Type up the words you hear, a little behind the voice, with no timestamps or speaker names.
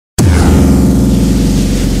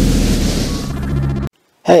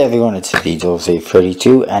Hey everyone, it's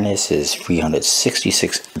VJoseph32 and this is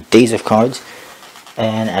 366 Days of Cards,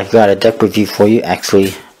 and I've got a deck review for you,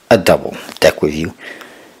 actually a double deck review.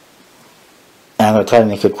 And I'm going to try to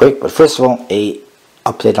make it quick, but first of all, a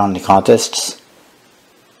update on the contests.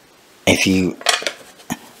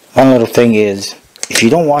 One little thing is, if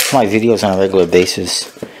you don't watch my videos on a regular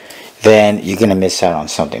basis, then you're going to miss out on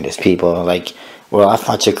something. There's people like, well, I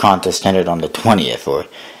thought your contest ended on the 20th or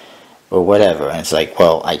whatever, and it's like,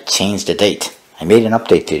 well, I changed the date. I made an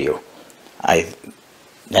update video. I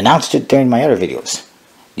announced it during my other videos.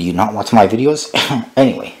 Do you not watch my videos?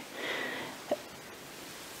 Anyway,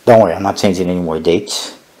 don't worry, I'm not changing any more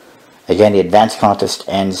dates. Again, the advanced contest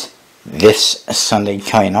ends this Sunday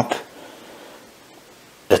coming up,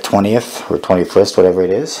 the 20th or 21st, whatever it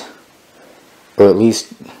is. Or at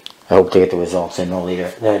least, I hope to get the results in no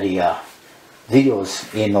later, the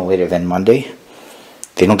videos in no later than Monday.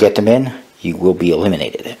 If you don't get them in, you will be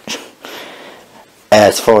eliminated.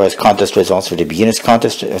 As far as contest results for the beginners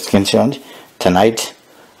contest is concerned, tonight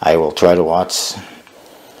I will try to watch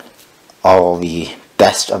all the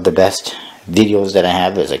best of the best videos that I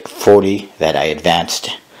have. There's like 40 that I advanced,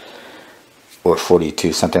 or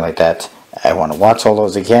 42, something like that. I want to watch all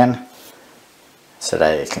those again so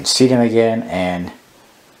that I can see them again and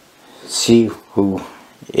see who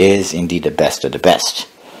is indeed the best of the best.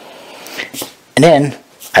 And then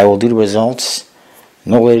I will do the results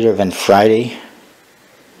no later than Friday.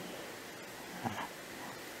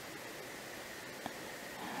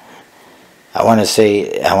 I want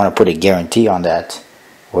to put a guarantee on that,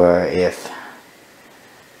 where if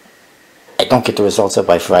I don't get the results up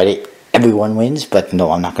by Friday, everyone wins. But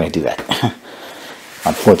no, I'm not going to do that.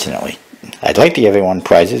 Unfortunately, I'd like to give everyone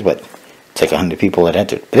prizes, but it's like 100 people that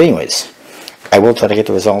entered. But anyways, I will try to get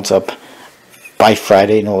the results up by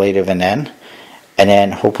Friday, no later than then. And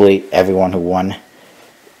then hopefully everyone who won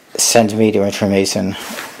sends me their information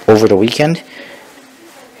over the weekend.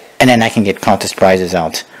 And then I can get contest prizes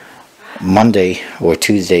out Monday or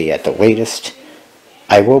Tuesday at the latest.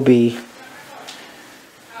 I will be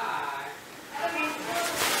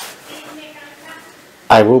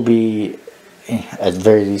at the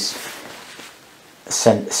very least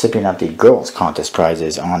sipping out the girls contest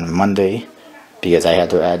prizes on Monday, because I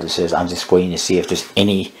had their addresses. I'm just waiting to see if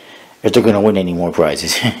they're going to win any more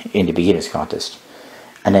prizes in the beginners contest.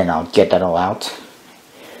 And then I'll get that all out,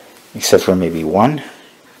 except for maybe one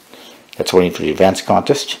that's waiting for the advanced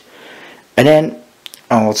contest. And then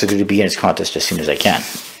I'll also do the beginners contest as soon as I can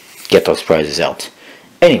get those prizes out.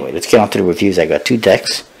 Anyway, let's get on to the reviews. I got two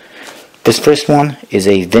decks. This first one is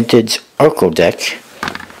a vintage Arrco deck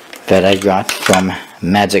that I got from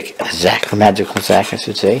MagicalZach, I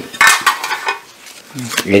should say.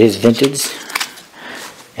 It is vintage.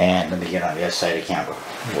 And let me get on the other side of the camera,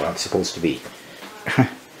 where I'm supposed to be.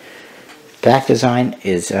 Back design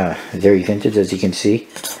is very vintage, as you can see.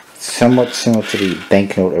 Somewhat similar to the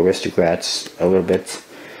banknote aristocrats, a little bit.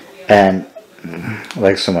 And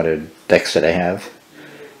like some other decks that I have.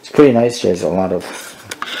 It's pretty nice. There's a lot of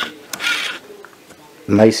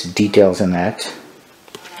nice details in that.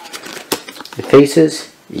 The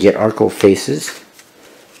faces, you get Arrco faces.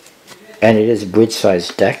 And it is a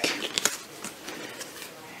bridge-sized deck.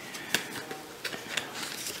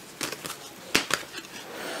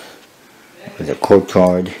 With a quote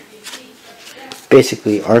card.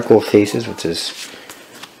 Basically Arrco faces, which is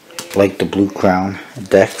like the Blue Crown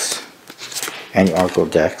decks and the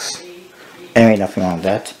Arrco decks. Anyway, nothing wrong with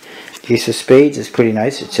that. The Ace of Spades is pretty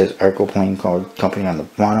nice. It says Arrco Playing Card Company on the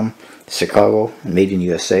bottom, Chicago, made in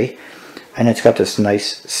USA. And it's got this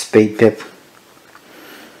nice spade pip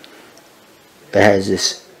that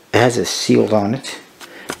has a seal on it.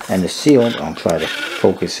 And the seal, I'll try to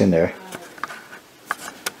focus in there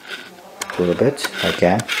a little bit, if I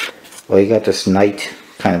can. Well, you got this knight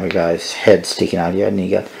kind of a guy's head sticking out here, and you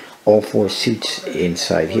got all four suits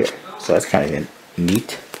inside here. So that's kind of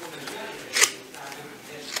neat.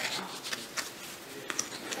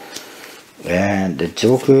 And the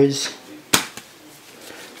jokers,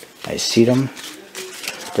 I see them.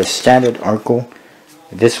 The standard Arrco.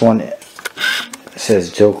 This one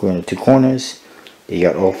says Joker in the two corners. You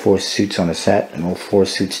got all four suits on the set and all four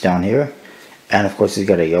suits down here. And of course he's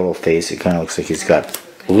got a yellow face. It kind of looks like he's got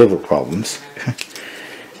liver problems.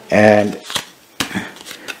 And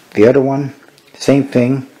the other one, same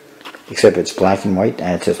thing, except it's black and white,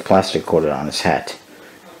 and it says plastic coated on his hat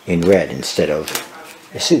in red instead of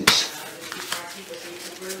the suits.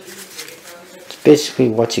 It's basically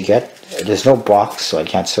what you get. There's no box, so I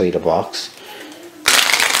can't show you the box.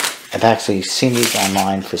 I've actually seen these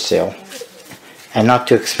online for sale, and not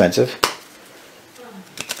too expensive.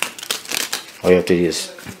 All you have to do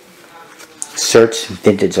is search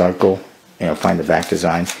vintage Arrco, you know, find the back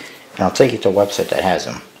design, and I'll take you to a website that has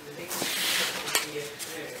them.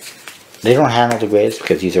 They don't handle the greatest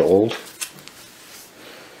because these are old,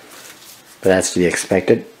 but that's to be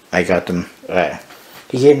expected. I got them.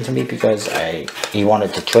 He gave them to me because he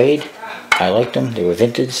wanted to trade. I liked them. They were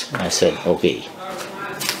vintage. I said okay.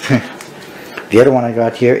 The other one I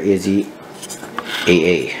got here is the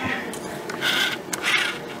AA,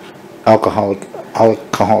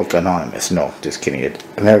 Alcoholic Anonymous. No, just kidding. It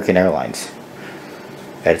American Airlines.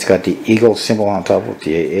 And it's got the eagle symbol on top with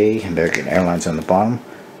the AA, American Airlines on the bottom,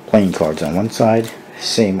 playing cards on one side,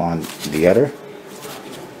 same on the other.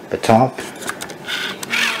 The top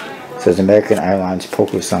says American Airlines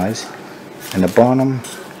poker size, and the bottom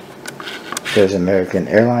says American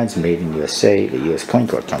Airlines made in USA, the US playing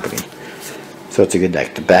card company. So it's a good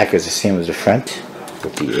deck. The back is the same as the front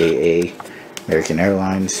with the AA, American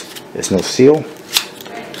Airlines. There's no seal.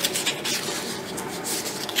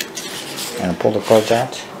 And I'll pull the cards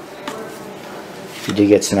out. You do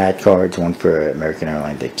get some ad cards, one for American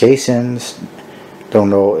Airlines vacations. Don't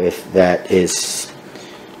know if that is.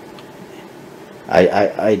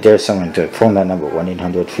 I dare someone to phone that number,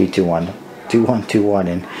 1-800-321-2121,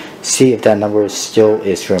 and see if that number still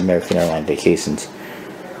is for American Airlines vacations.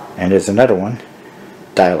 And there's another one,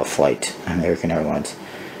 Dial a Flight, American Airlines.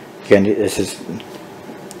 Again, this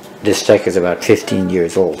deck is about 15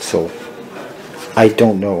 years old, so I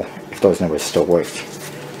don't know if those numbers still work.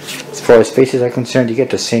 As far as faces are concerned, you get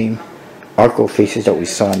the same Arrco faces that we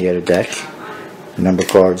saw on the other deck. Number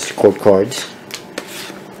cards, quote cards,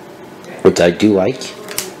 which I do like.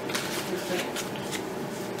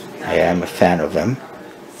 I am a fan of them.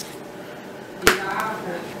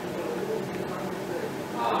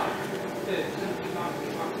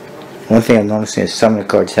 One thing I'm noticing is some of the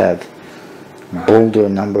cards have bolder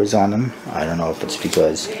numbers on them. I don't know if it's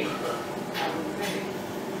because,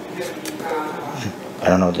 I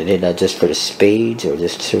don't know if they did that just for the spades or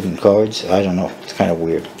just certain cards. I don't know. It's kind of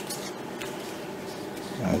weird.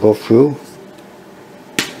 I'll go through.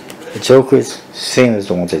 The Joker's same as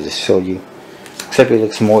the ones I just showed you, except it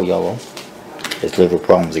looks more yellow. His liver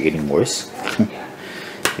problems are getting worse.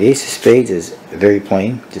 The Ace of Spades is very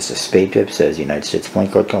plain, just a spade tip, says United States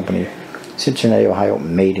Playing Card Company, Cincinnati, Ohio,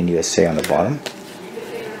 made in USA on the bottom.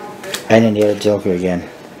 And then the other Joker again,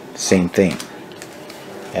 same thing.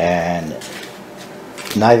 And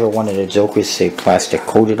neither one of the Jokers say plastic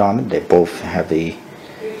coated on them. They both have the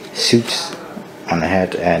suits on the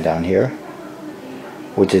hat and down here,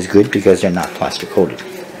 which is good because they're not plastic coated.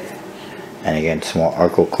 And again, small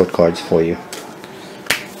Arrco quote cards for you.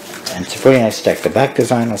 And it's a pretty nice deck. The back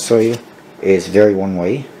design I'll show you is very one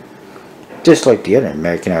way, just like the other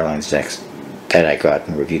American Airlines decks that I got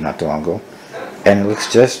and reviewed not too long ago. And it looks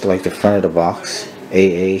just like the front of the box,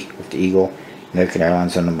 AA with the eagle, American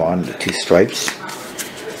Airlines on the bottom, the two stripes.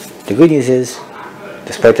 The good news is,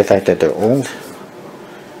 despite the fact that they're old,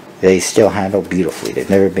 they still handle beautifully. They've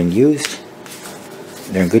never been used.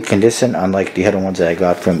 They're in good condition, unlike the other ones that I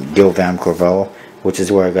got from Gilvam Carvalho, which is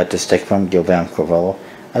where I got this deck from, Gilvam Carvalho.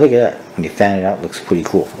 Look at that. When you fan it out, it looks pretty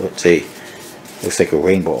cool. Looks like a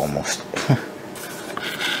rainbow almost.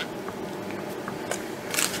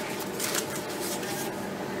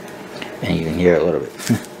 And you can hear it a little bit.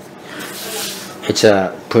 It's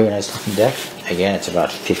a pretty nice looking deck. Again, it's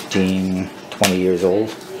about 15, 20 years old.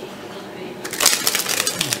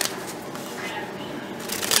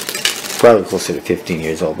 Probably closer to 15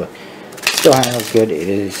 years old, but still handles good. It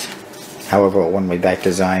is, however, a one-way back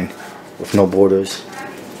design with no borders.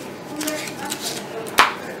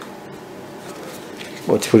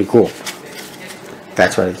 Well, it's pretty cool.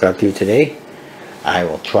 That's what I've got for you today. I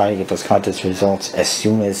will try to get those contest results as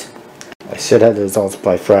soon as, I should have the results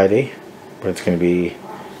by Friday, but it's going to be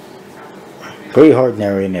pretty hard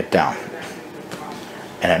narrowing it down.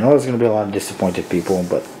 And I know there's going to be a lot of disappointed people,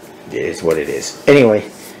 but it is what it is.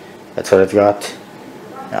 Anyway, that's what I've got.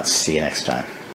 I'll see you next time.